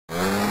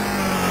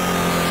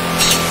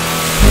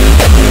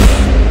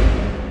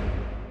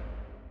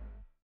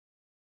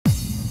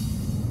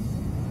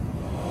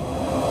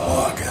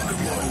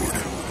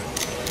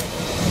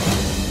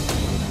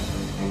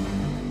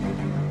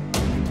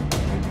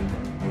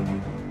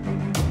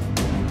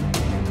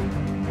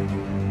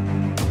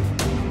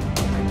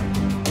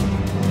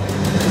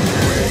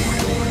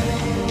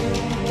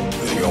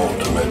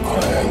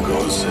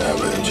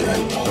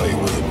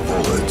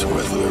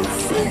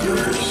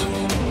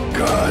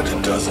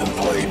and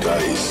play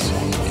dice.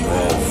 You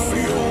won't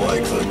feel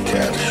like the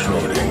cat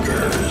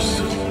Schrodinger's.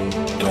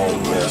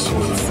 Don't mess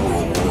with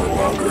fool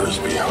warmongers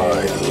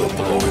behind the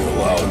blowing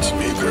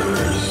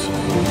loudspeakers.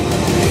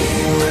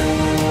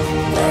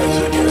 Rise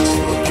against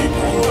the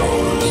people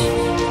knows.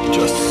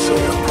 Just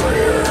say a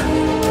prayer.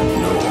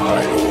 No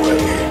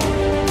hideaway.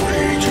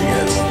 Rage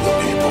against the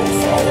people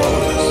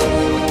follows.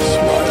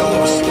 Smile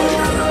of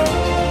Slayer.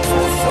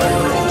 For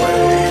fire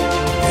away.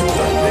 In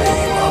the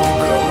name of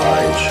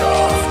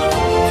Gemeinschaft,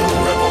 the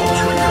rebel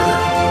trigger.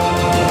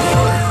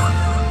 Fire.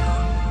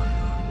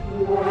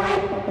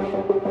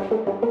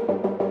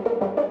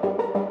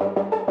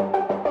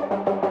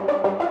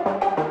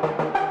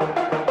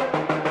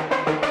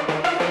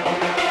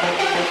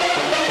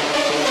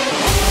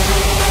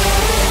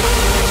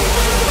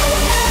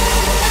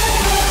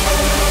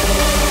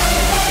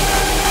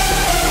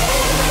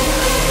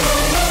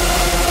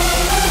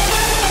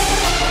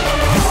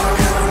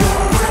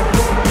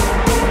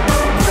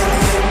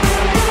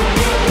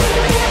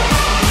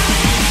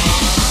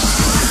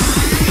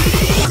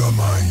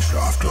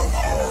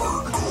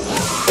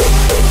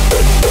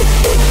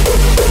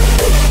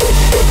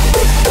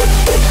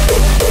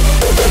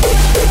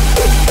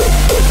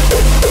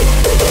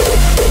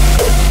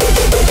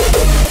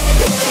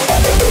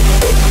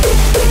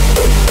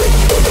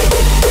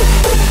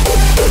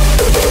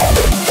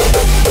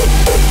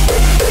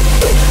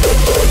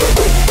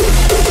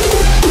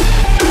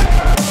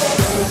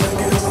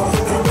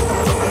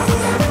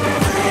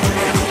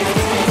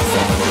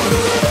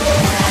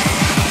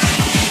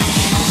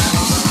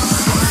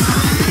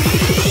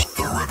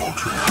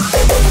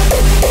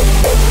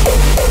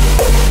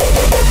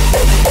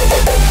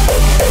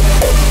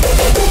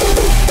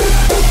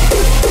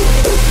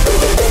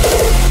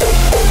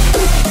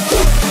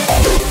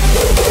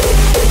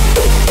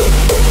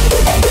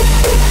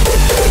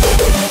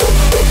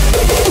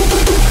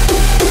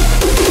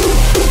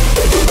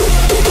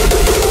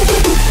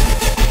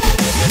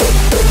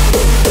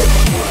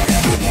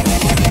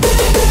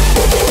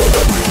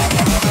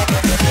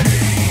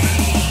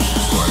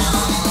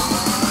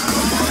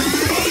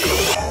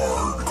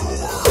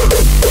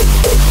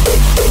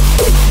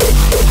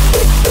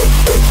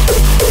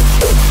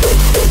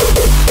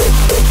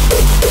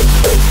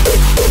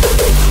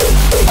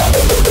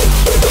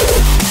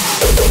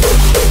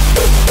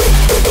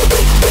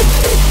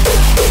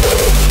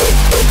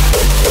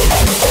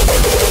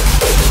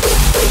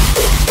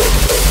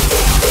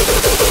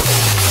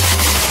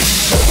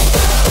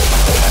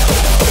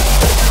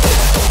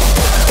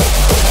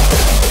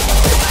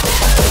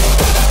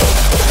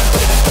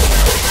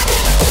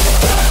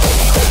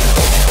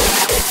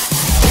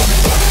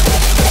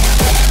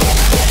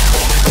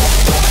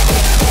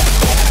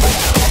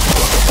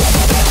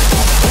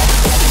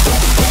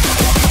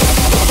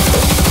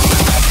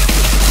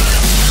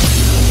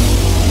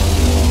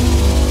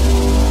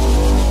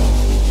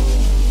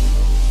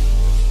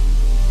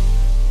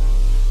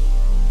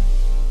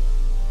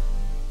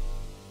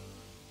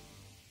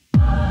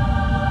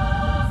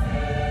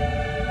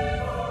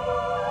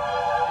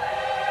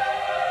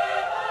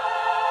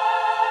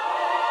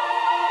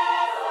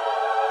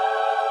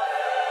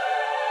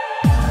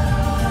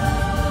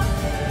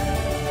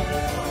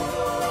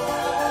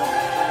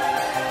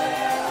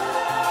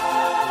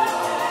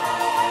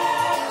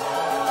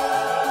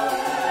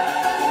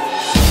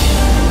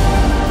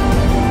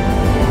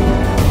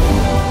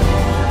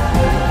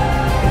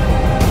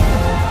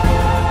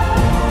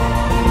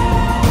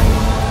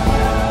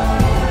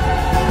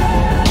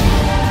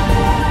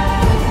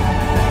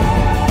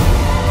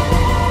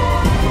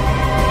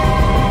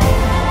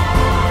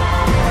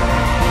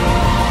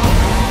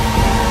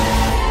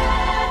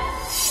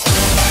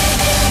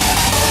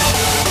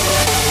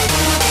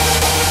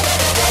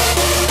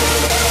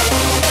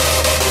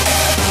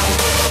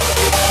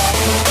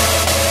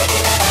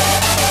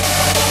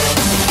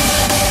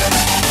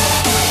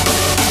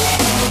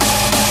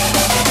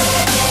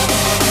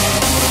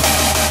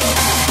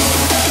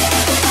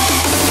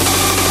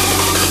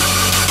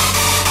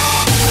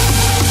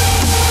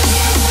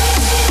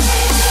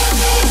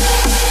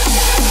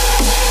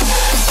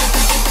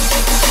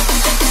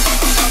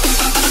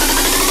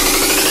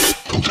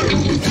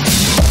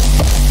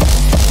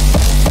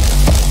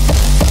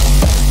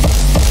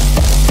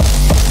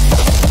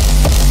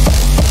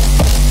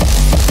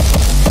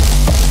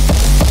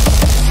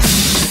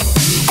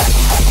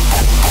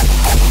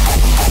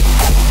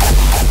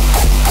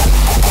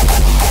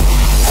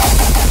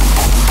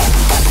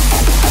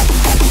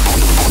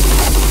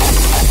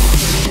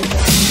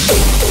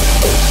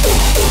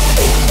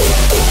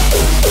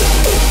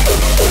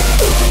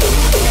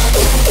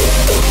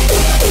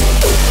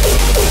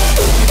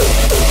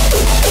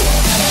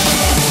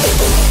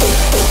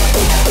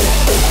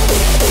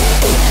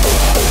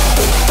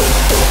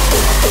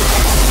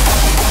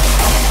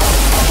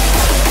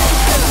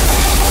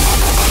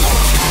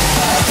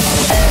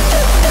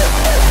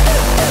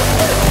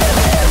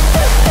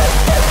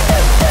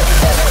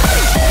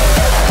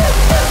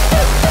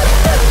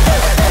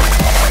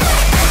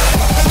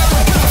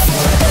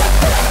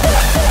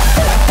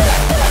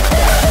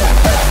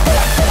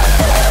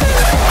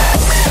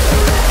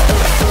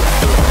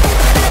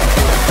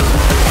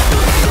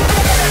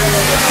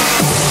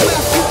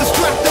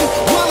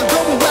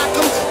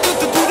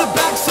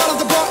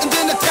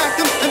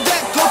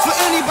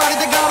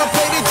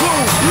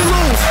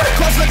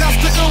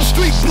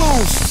 street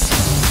blues.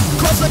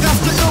 Cause I got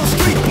the ill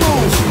street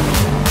blues.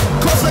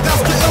 Cause I got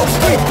the ill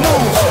street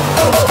blues.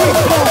 Ill street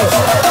blues.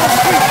 Ill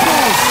street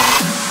blues.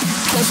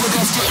 Cause I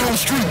got the ill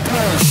street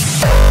blues.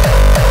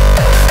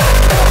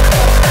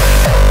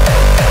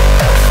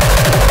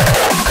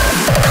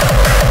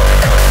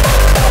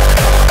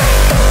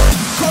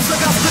 Cause I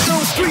got the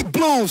ill street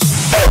blues.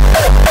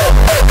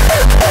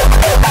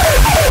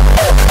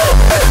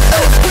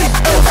 Ill street,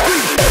 ill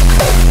street.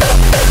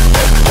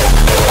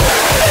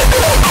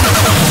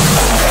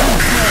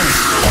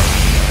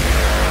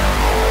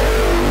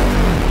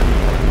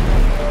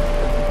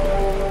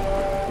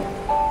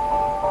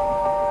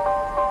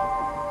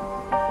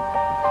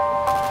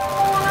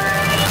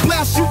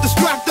 Blast, shoot,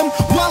 distract them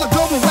while I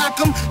go and whack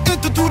them.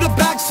 Enter through the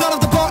backside of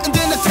the bar and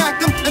then attack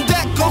them. And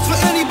that goes for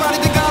anybody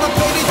that gotta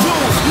pay their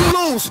dues. You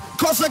lose,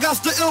 cause I got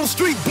the ill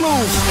street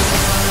blues.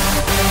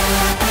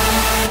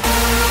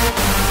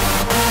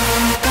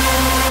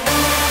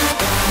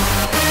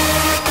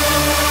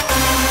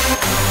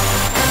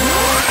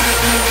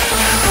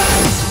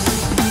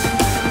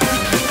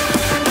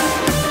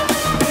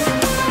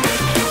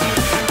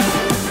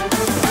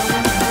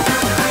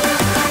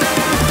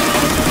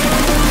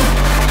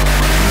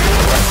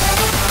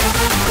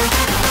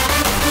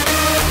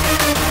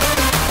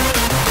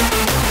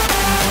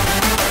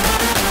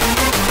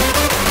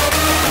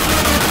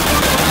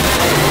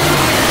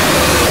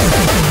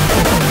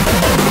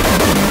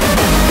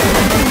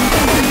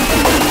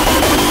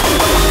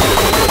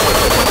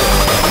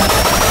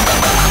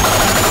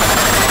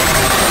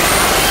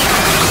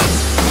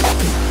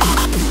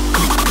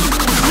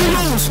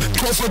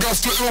 I got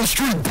the ill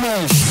street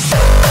blues.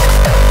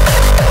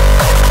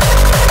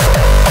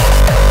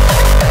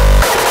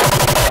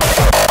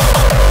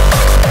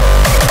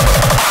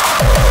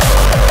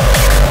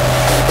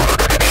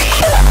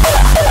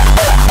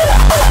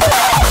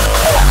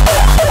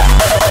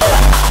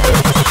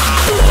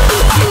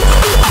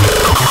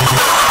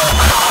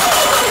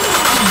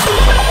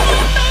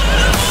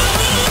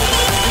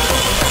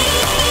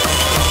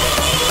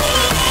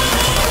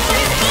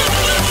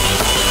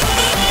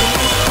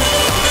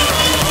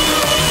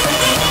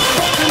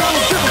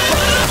 Give a fuck.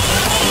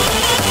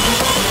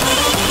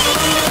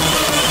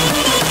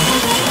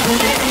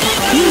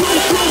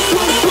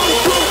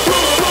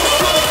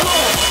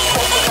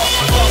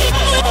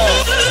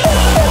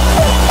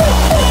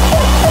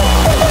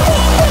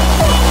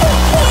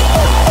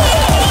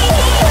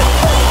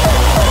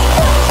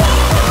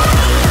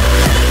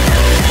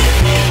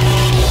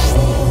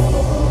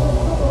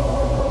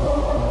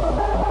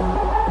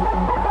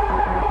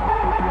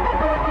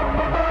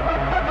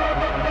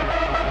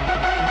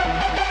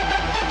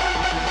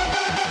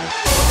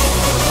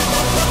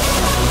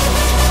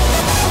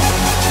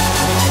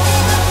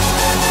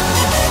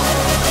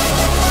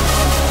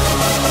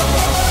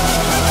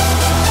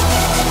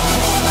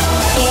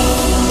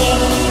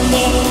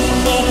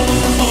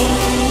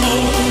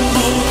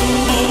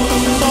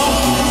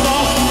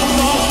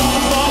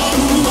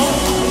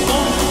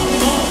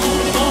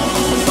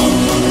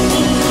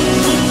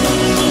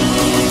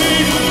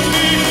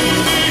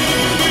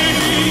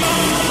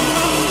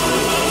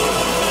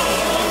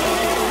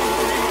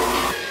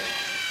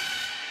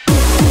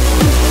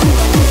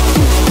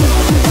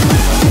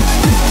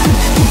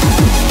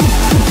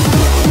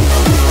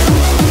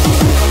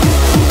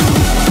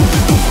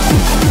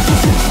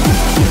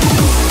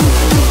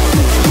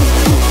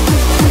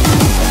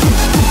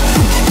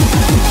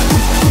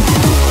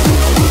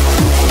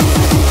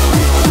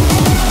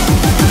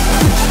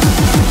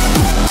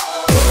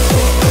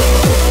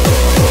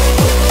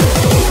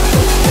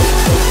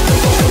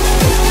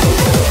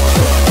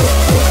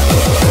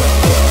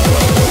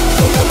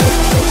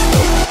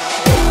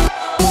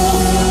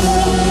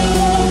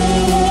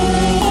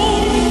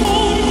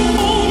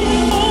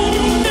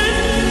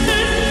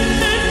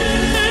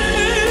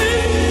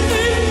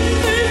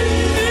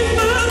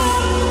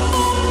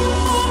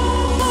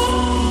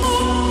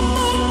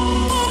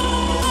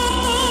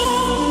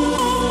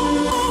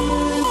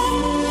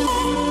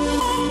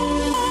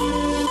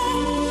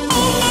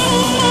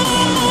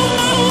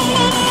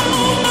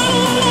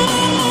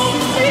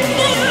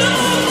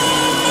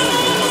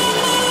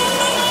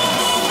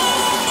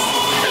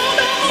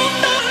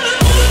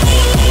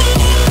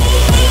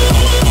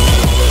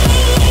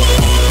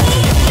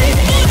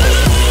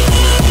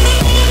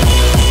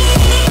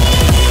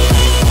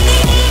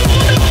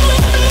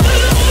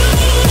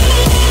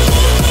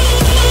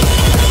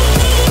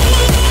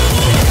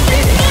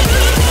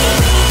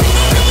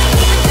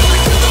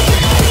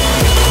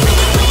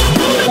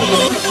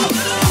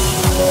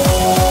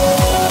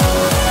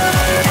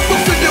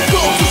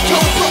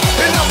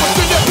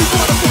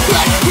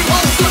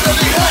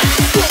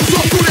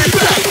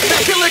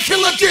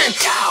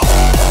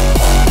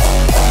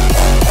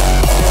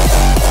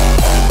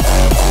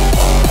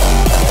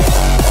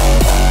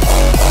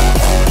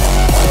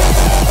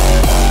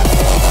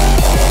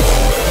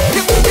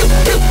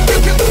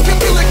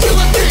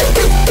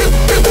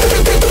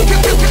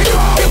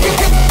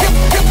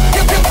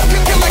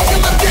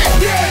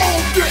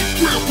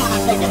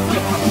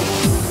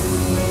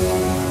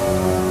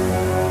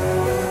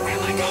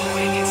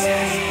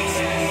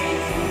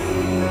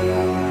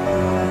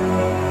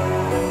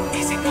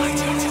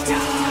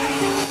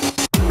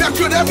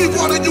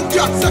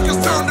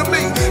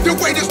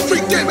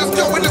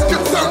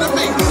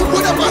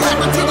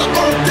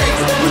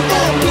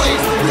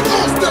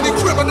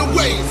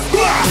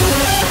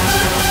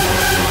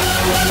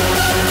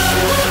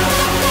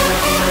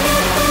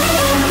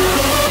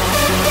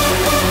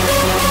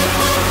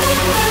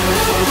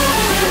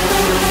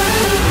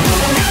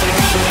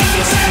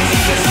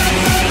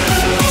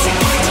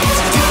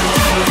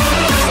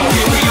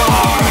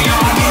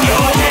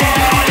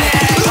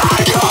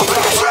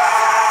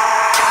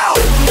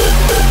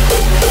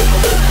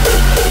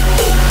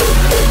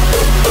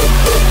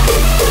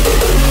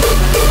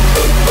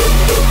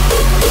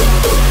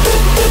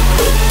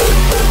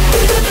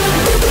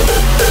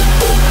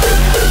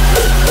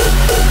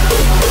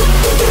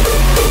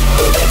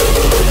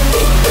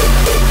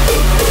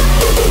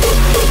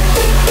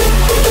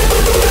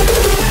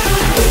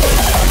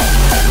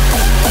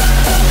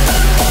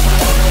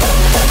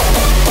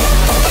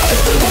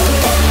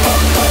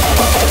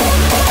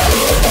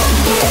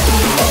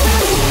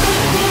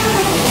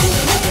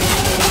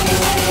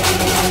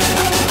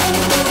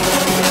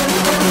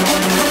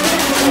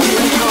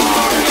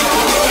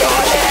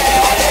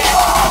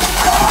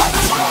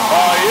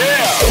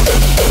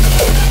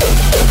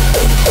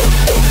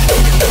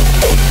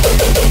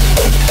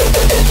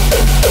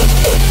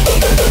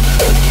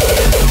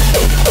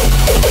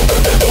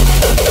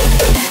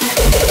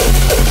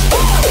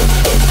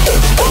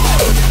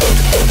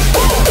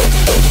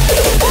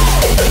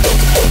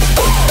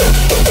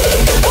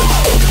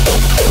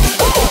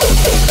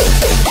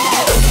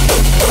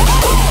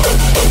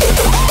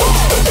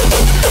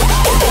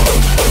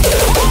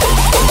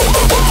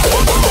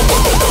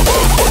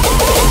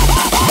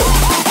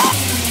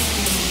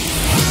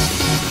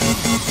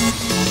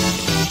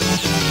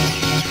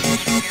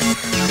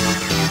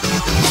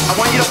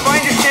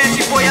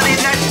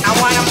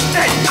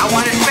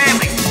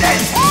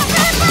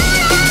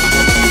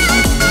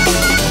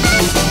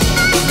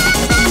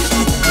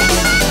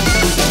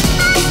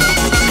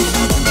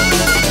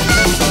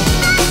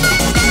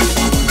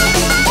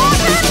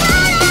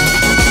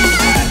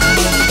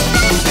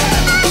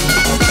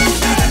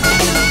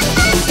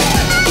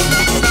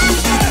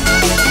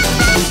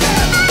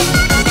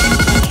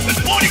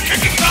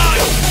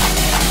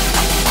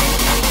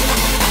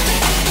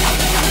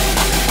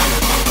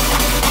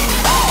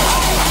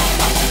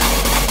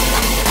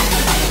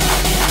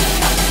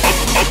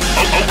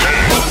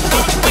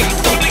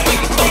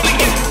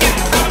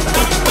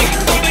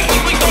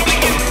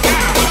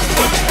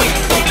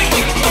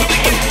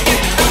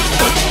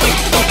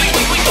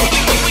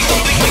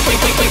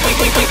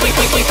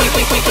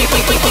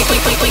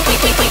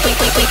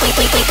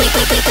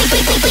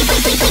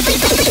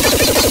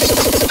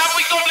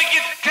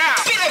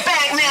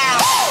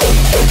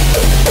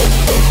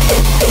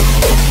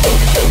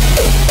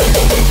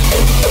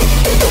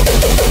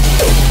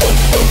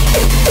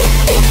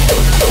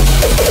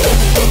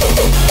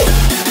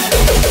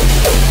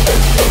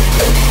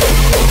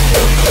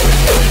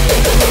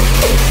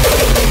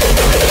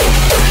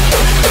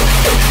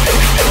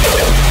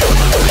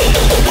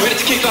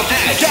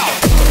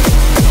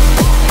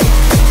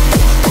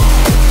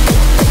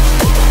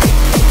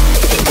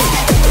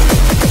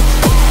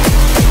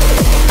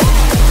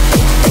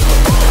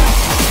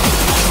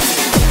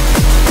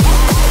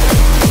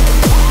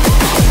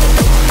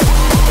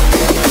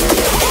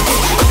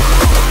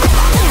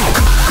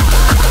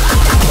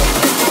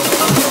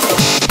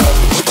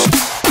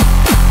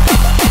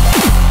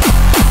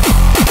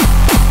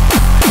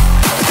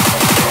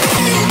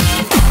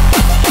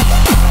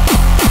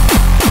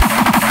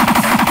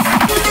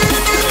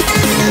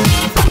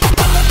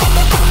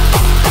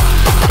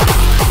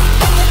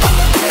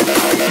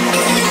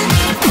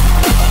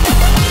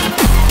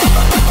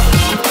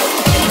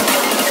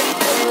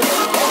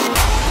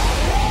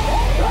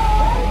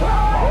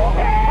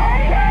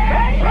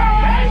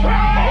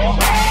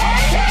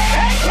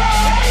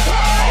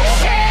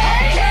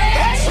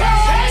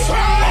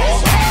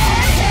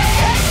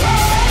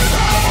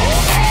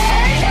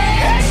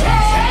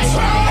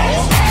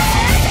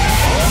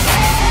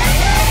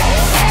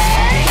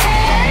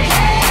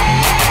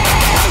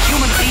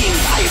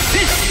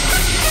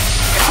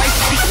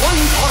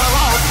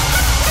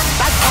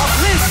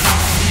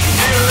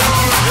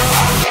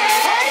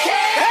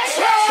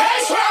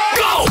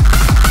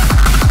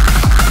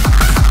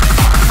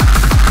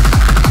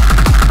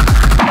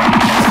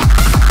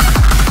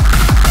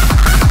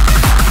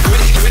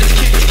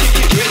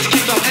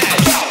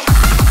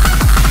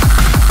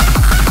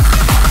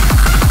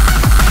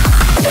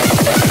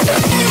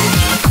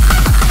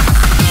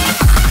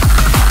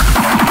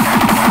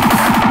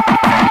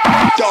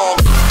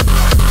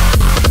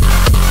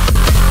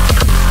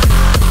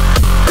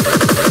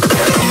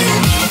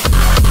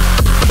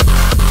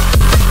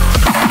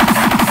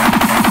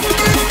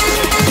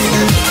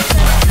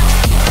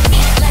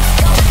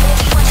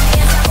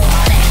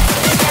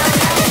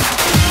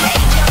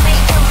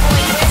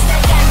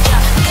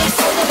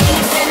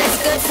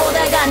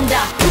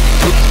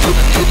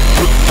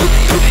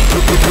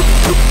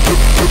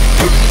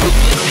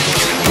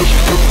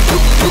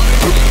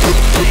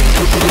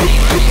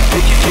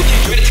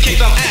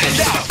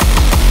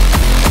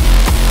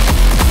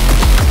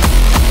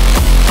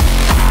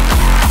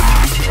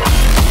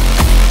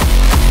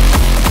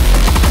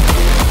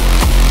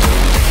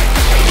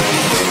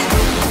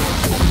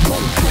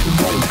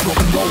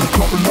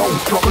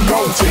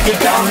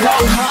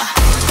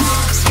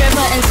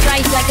 and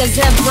stripes like a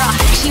zebra.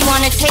 She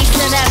wanna taste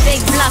of that big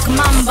black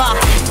mamba.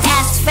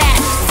 Ass fat,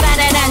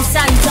 fatter than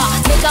Santa.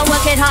 Make her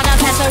work it harder,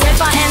 pass a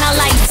ripper and a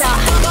lighter.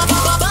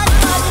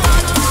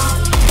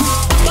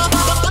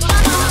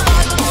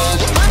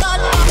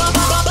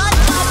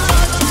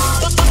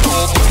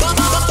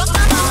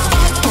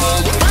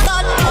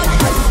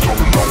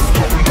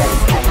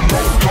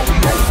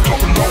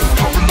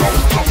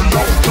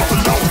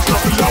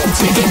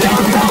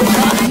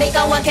 Make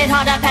her work it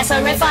harder, pass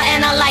a ripper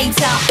and a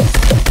lighter.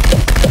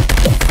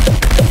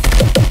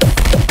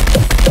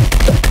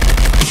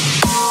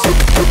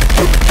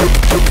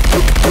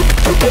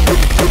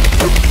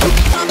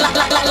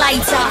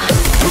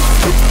 Lighter.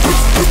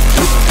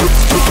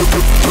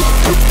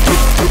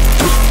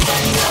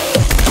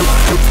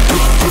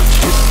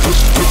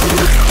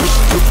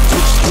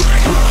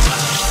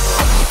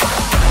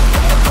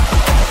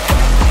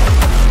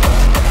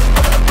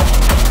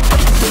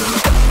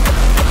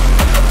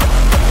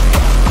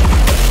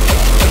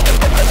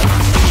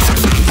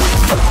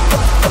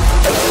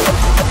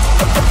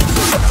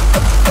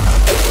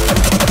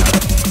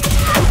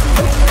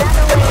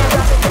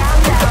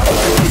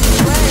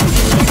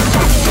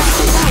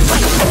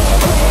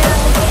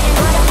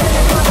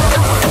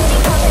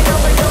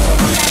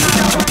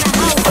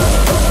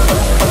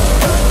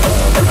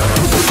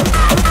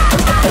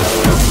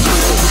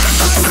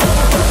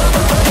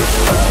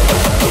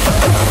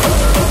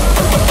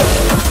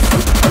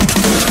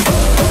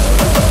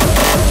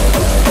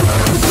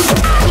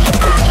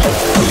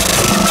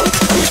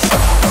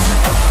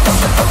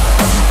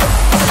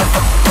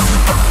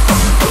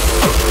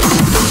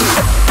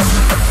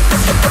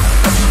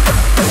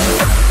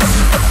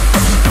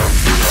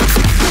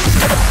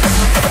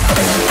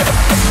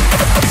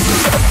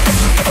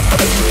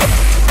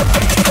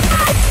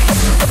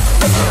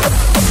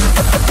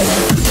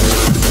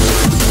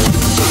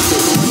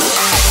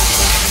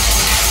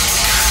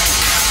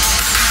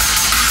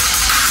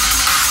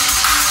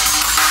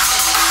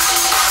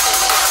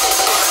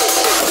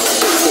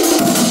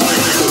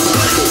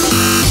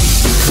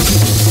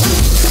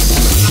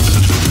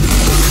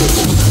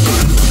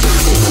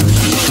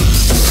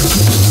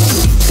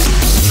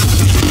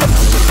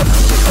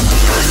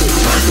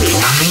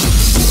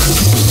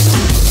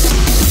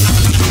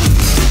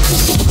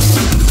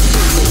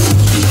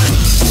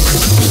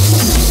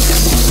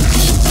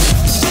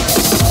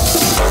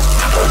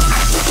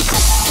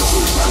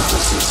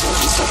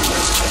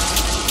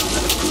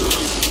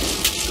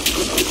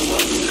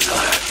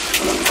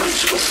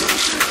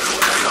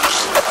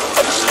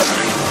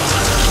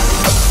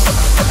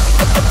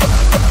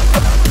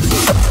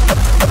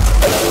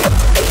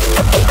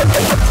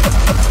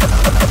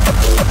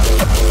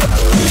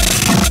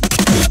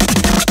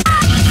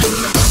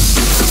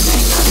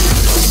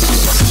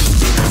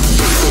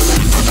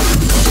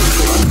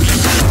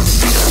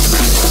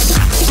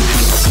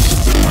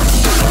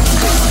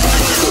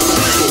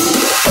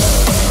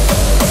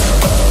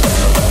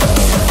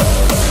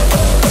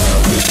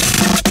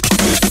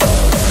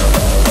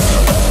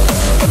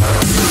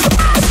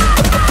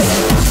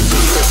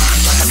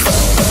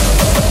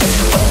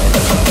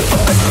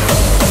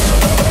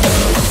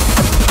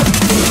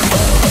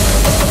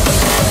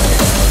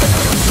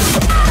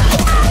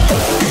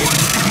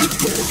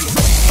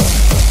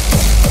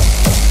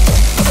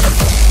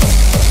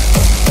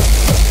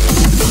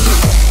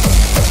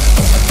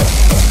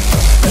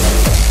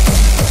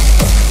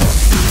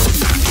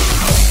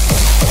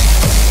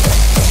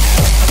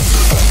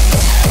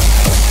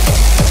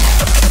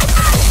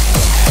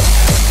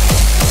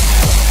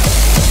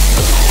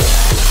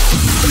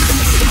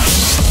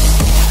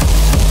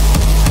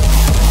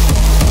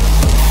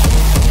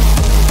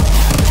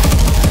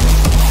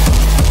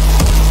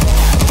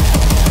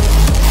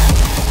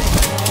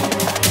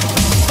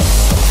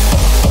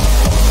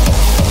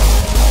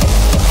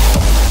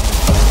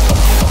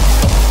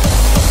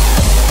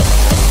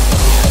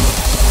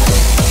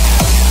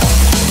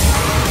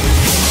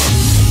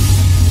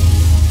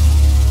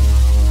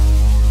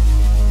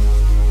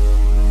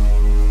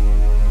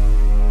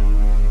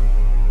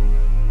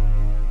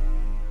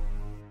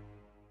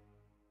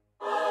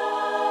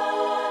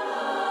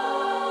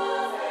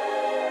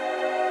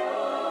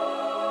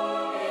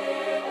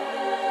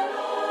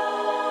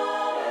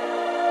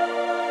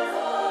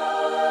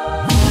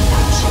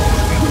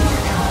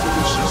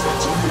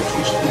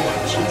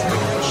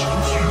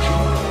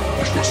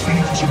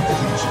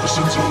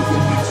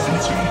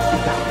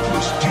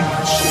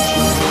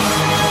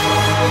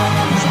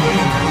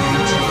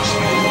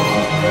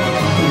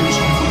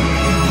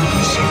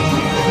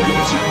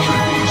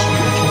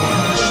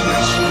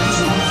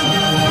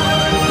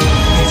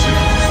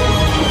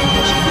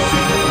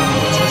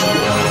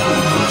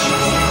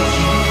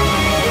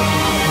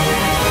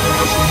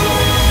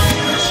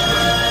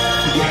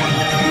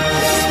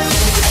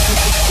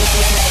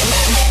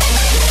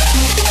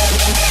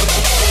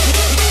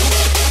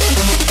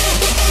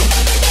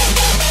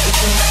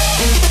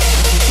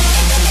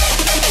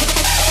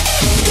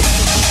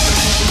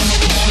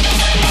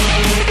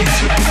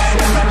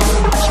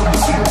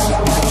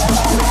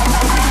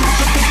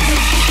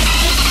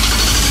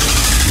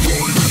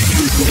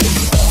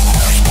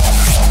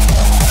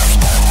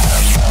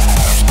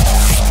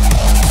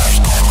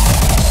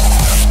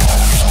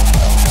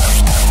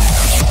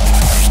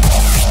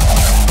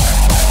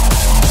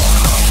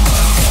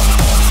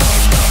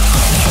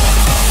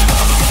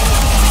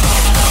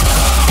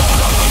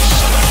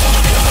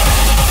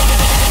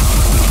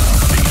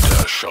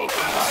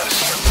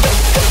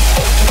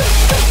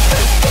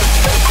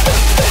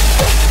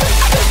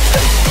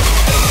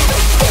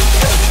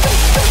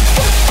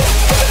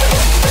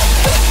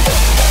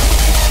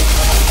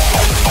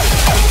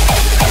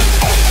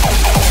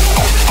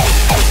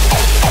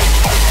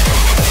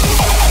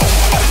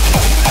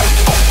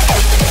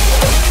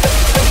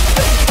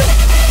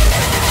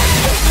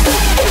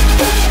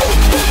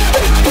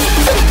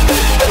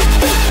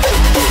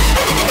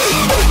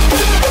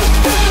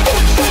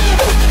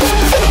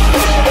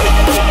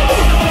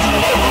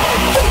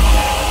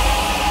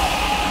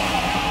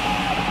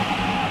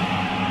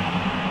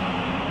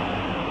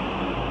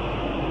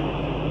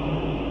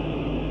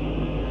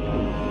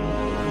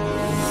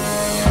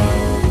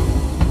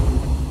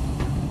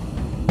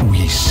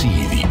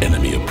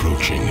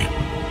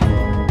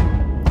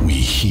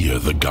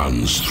 the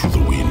guns through the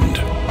wind.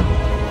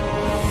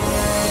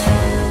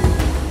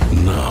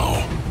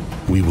 Now,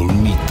 we will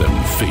meet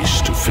them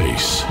face to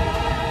face,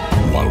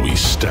 while we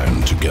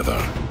stand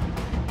together.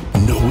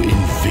 No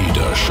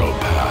invader shall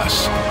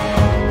pass.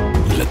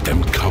 Let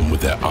them come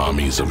with their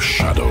armies of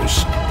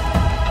shadows.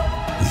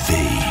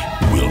 They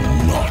will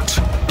not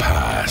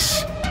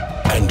pass.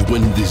 And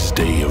when this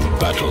day of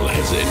battle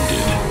has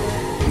ended,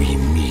 we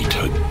meet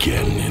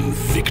again in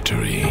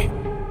victory.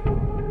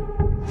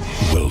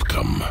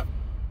 Welcome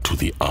to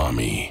the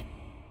army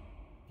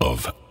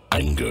of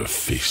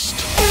Angerfist.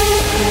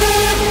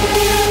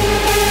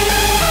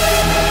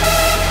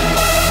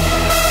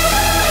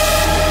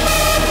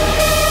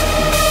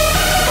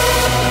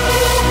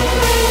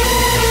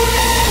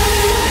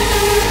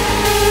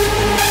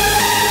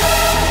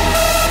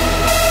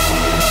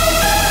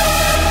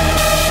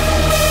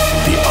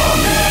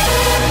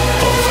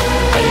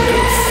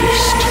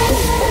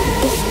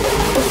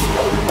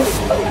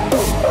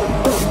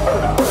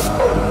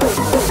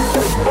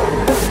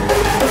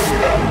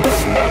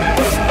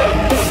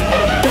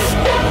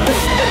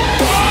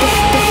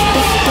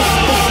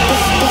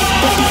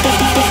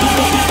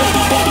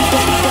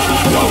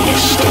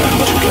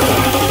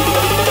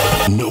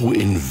 No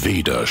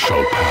invader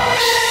shall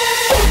pass.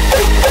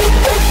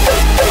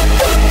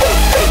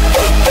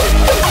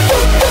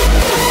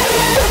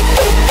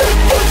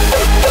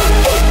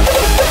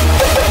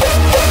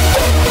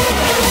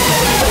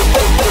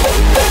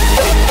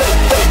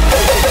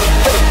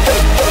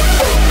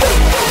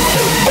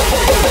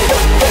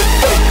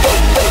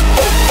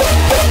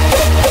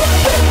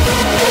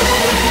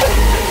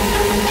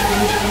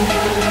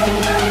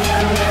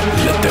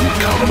 Let them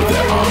come with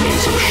their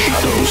armies of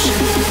shadows.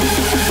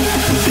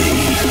 They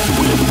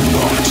will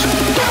not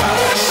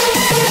pass.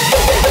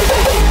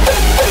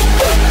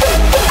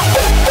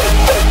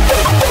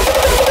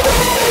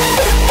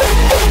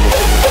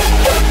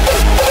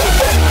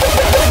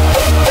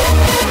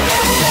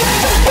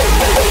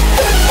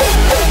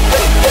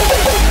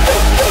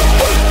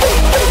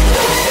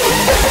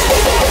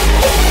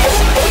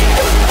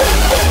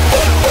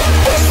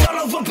 Son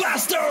of a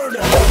bastard!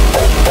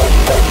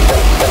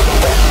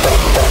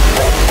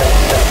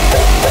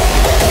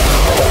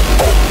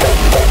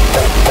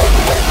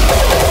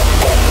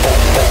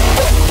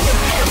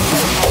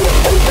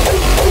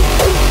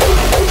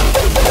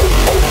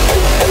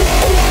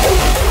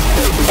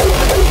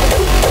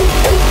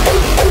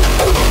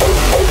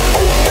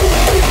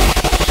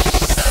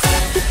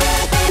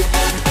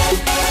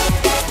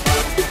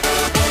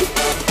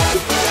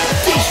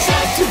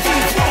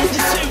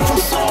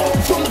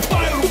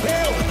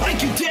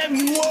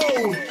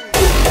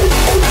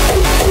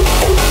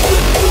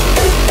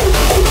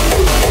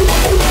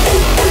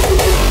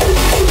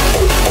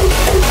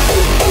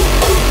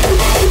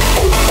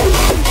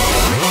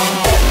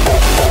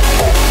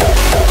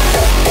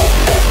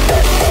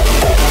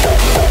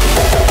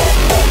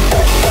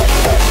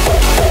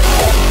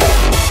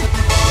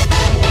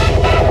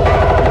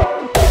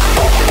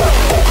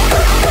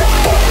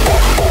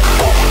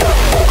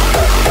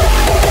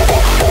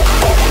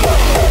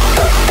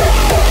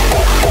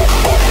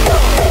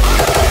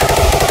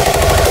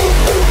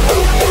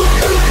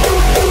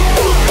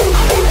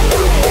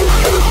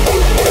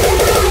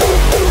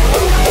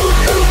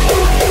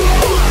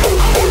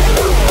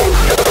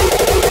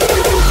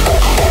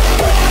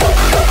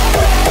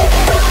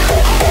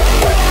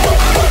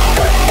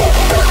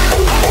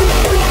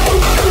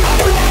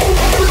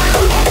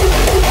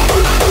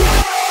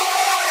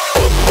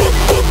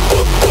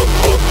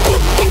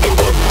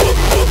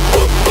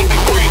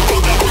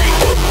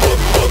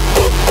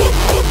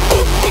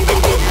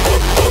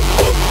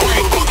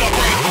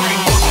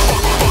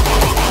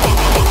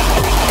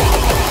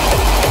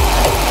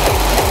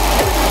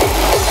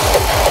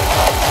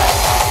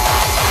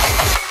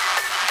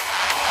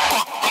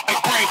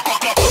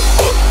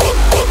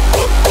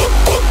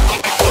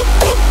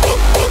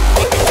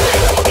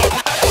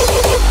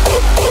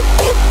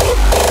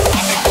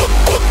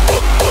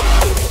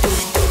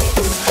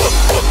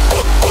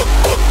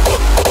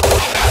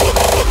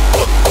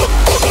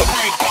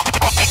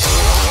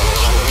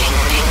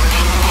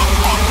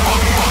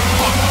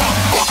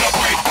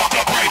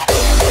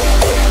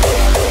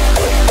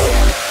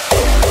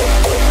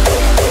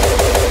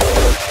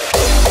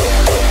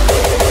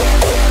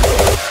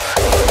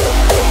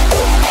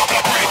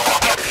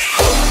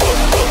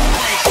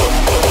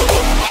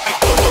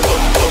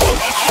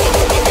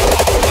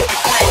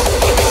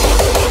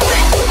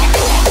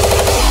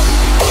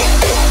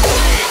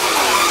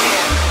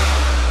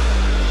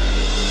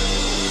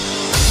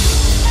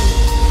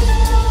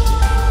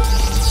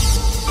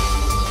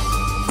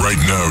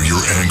 Right now,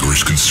 your anger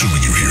is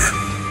consuming you here.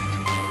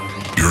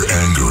 Your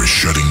anger is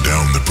shutting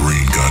down the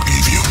brain God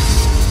gave you.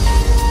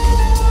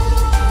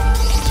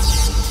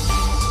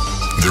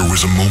 There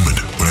was a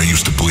moment when I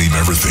used to blame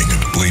everything and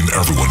blame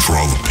everyone for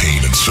all the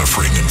pain and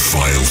suffering and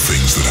vile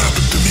things that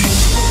happened to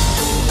me.